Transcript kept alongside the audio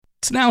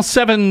It's now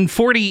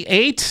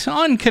 7:48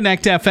 on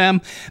Connect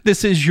FM.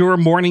 This is your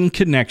morning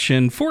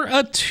connection for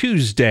a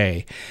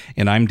Tuesday.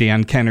 And I'm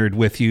Dan Kennard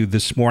with you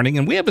this morning.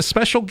 And we have a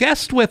special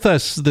guest with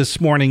us this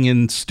morning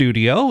in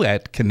studio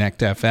at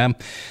Connect FM.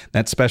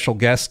 That special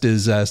guest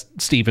is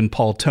Stephen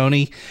Paul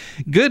Toney.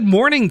 Good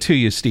morning to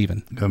you,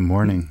 Stephen. Good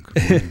morning.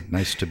 Good morning.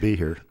 Nice to be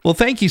here. Well,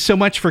 thank you so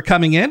much for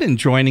coming in and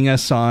joining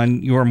us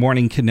on your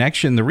morning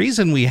connection. The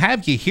reason we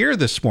have you here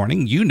this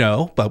morning, you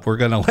know, but we're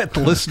going to let the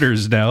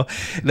listeners know,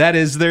 that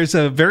is there's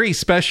a very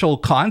special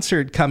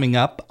concert coming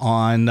up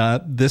on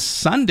this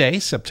Sunday,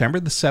 September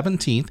the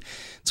 17th.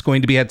 It's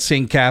going to be at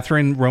St.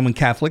 Catherine Roman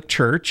Catholic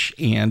Church,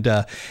 and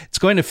it's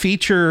going to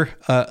feature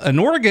an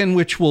organ,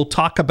 which we'll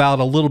talk about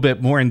a little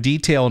bit more in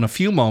detail in a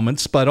few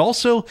moments, but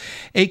also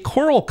a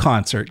choral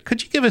concert.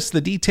 Could you give us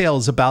the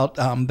details about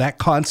that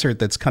concert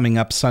that's coming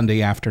up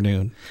Sunday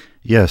afternoon?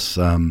 Yes,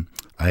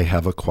 I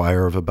have a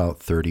choir of about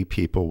 30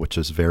 people, which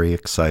is very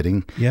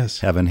exciting.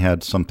 Yes. Haven't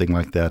had something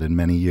like that in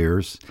many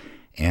years.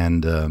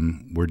 And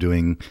we're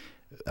doing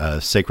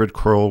sacred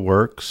choral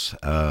works,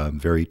 some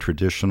very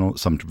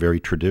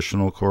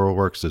traditional choral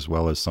works, as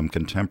well as some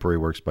contemporary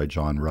works by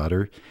John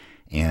Rutter.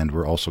 And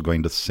we're also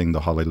going to sing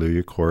the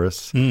Hallelujah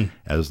Chorus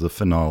as the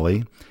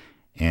finale.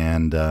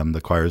 And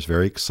the choir is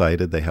very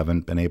excited. They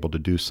haven't been able to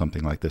do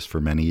something like this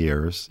for many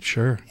years.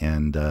 Sure.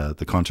 And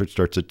the concert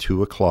starts at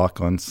 2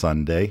 o'clock on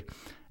Sunday.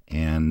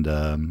 And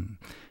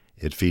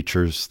it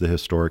features the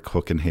historic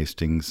Hook and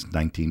Hastings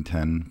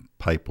 1910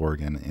 pipe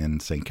organ in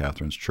St.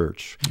 Catherine's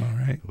Church, all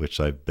right, which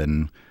I've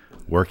been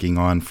working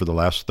on for the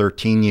last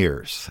 13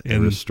 years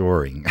and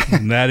restoring.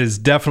 And that is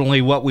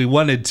definitely what we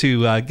wanted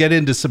to get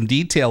into some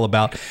detail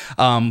about.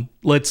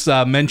 Let's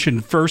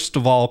mention, first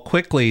of all,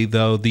 quickly,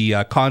 though,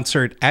 the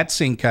concert at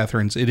St.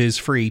 Catherine's, it is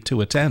free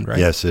to attend, right?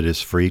 Yes, it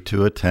is free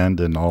to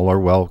attend, and all are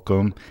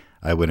welcome.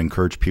 I would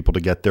encourage people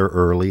to get there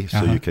early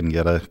so you can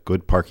get a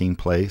good parking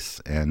place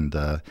and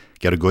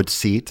get a good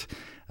seat.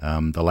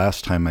 The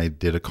last time I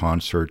did a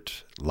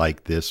concert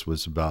like this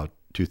was about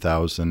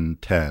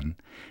 2010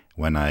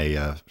 when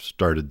I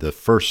started the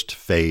first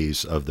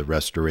phase of the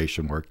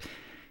restoration work,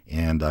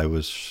 and I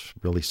was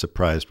really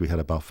surprised. We had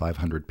about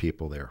 500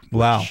 people there.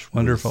 Wow,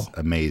 wonderful.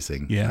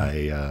 Amazing. Yeah.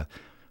 I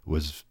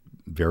was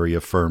very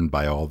affirmed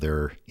by all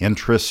their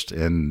interest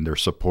and their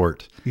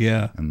support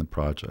in the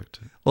project.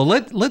 Well,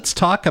 let's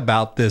talk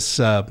about this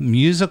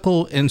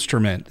musical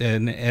instrument,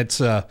 and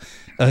it's a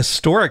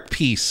historic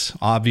piece,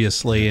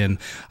 obviously, and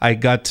I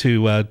got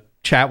to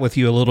chat with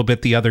you a little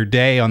bit the other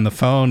day on the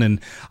phone, and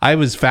I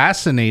was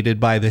fascinated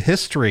by the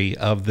history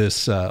of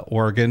this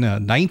organ, a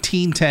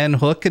 1910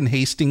 Hook and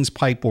Hastings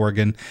pipe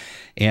organ,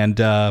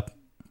 and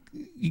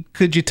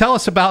could you tell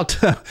us about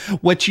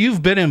what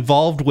you've been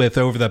involved with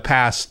over the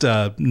past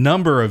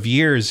number of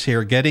years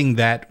here, getting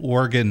that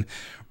organ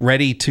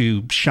ready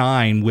to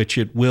shine, which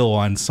it will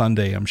on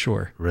Sunday, I'm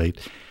sure. Right.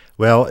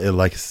 Well,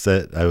 like I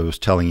said, I was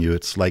telling you,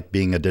 it's like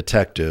being a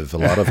detective, a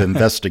lot of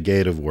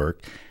investigative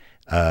work.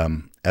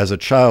 As a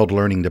child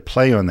learning to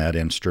play on that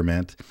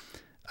instrument,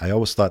 I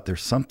always thought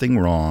there's something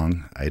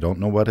wrong. I don't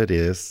know what it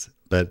is.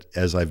 But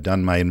as I've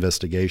done my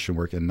investigation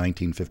work in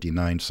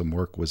 1959, some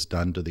work was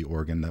done to the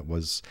organ that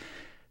was,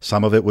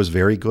 some of it was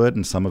very good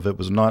and some of it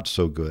was not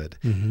so good.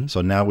 Mm-hmm. So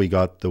now we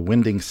got the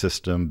winding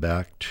system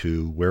back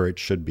to where it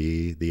should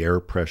be. The air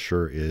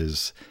pressure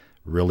is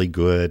really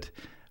good.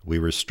 We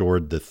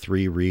restored the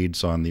 3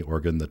 reeds on the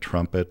organ, the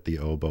trumpet, the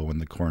oboe, and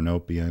the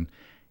cornopian.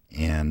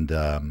 And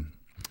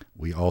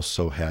we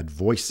also had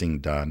voicing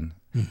done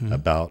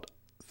about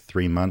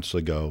 3 months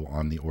ago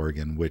on the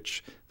organ,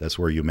 which that's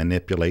where you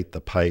manipulate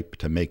the pipe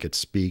to make it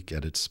speak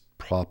at its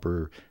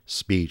proper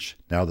speech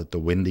now that the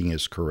winding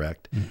is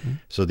correct. Mm-hmm.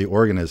 So the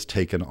organ has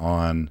taken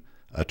on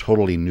a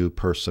totally new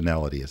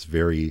personality. It's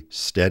very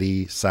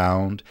steady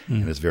sound,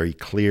 and it's very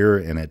clear,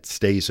 and it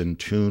stays in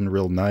tune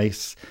real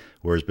nice,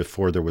 whereas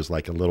before there was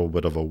like a little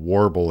bit of a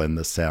warble in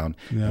the sound.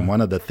 Yeah. And one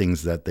of the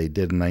things that they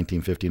did in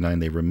 1959,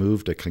 they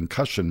removed a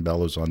concussion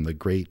bellows on the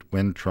great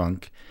wind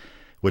trunk,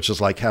 which is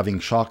like having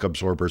shock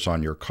absorbers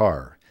on your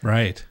car.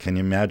 Right. Can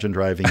you imagine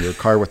driving your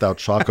car without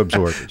shock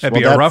absorbers? That'd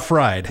be a rough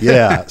ride.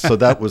 Yeah. So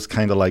that was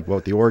kind of like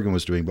what the organ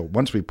was doing. But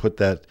once we put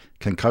that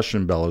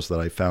concussion bellows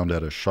that I found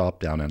at a shop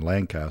down in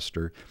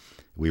Lancaster,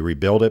 we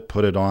rebuilt it,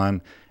 put it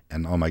on,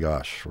 and oh my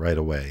gosh, right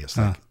away. It's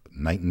like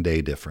night and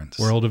day difference.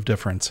 World of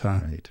difference, huh?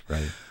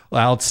 Right.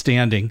 Well,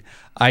 outstanding.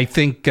 I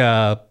think,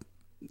 I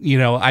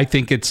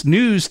think it's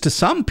news to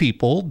some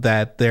people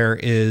that there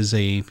is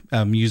a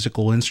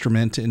musical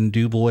instrument in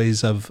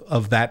DuBois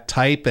of that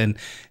type, and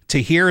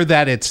to hear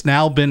that it's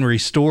now been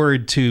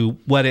restored to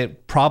what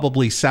it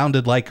probably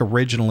sounded like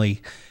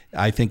originally,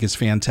 I think is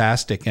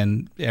fantastic,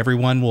 and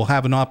everyone will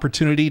have an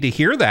opportunity to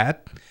hear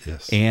that.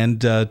 Yes. And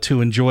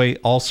to enjoy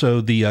also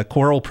the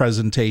choral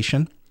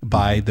presentation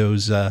by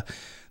those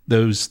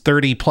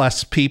 30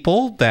 plus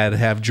people that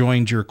have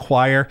joined your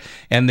choir,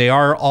 and they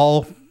are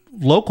all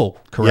local,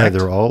 correct? Yeah,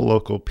 they're all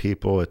local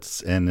people.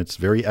 It's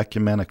very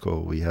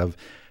ecumenical. We have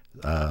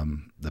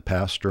The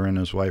pastor and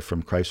his wife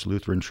from Christ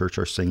Lutheran Church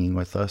are singing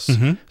with us.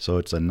 So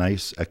it's a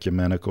nice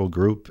ecumenical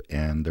group,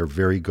 and they're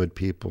very good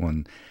people,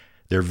 and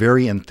they're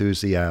very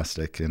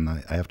enthusiastic. And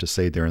I have to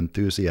say their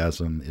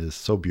enthusiasm is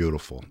so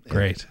beautiful.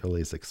 Great. It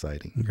really is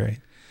exciting. Great.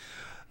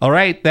 All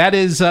right. That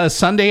is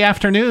Sunday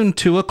afternoon,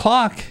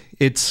 2:00.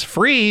 It's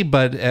free,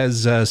 but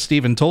as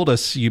Stephen told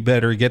us, you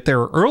better get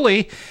there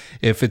early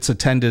if it's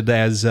attended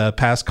as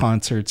past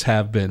concerts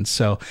have been.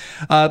 So,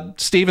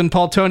 Stephen,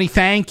 Paul, Toney,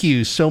 thank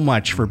you so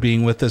much for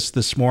being with us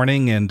this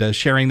morning and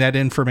sharing that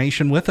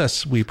information with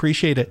us. We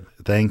appreciate it.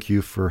 Thank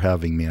you for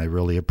having me. I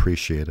really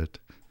appreciate it.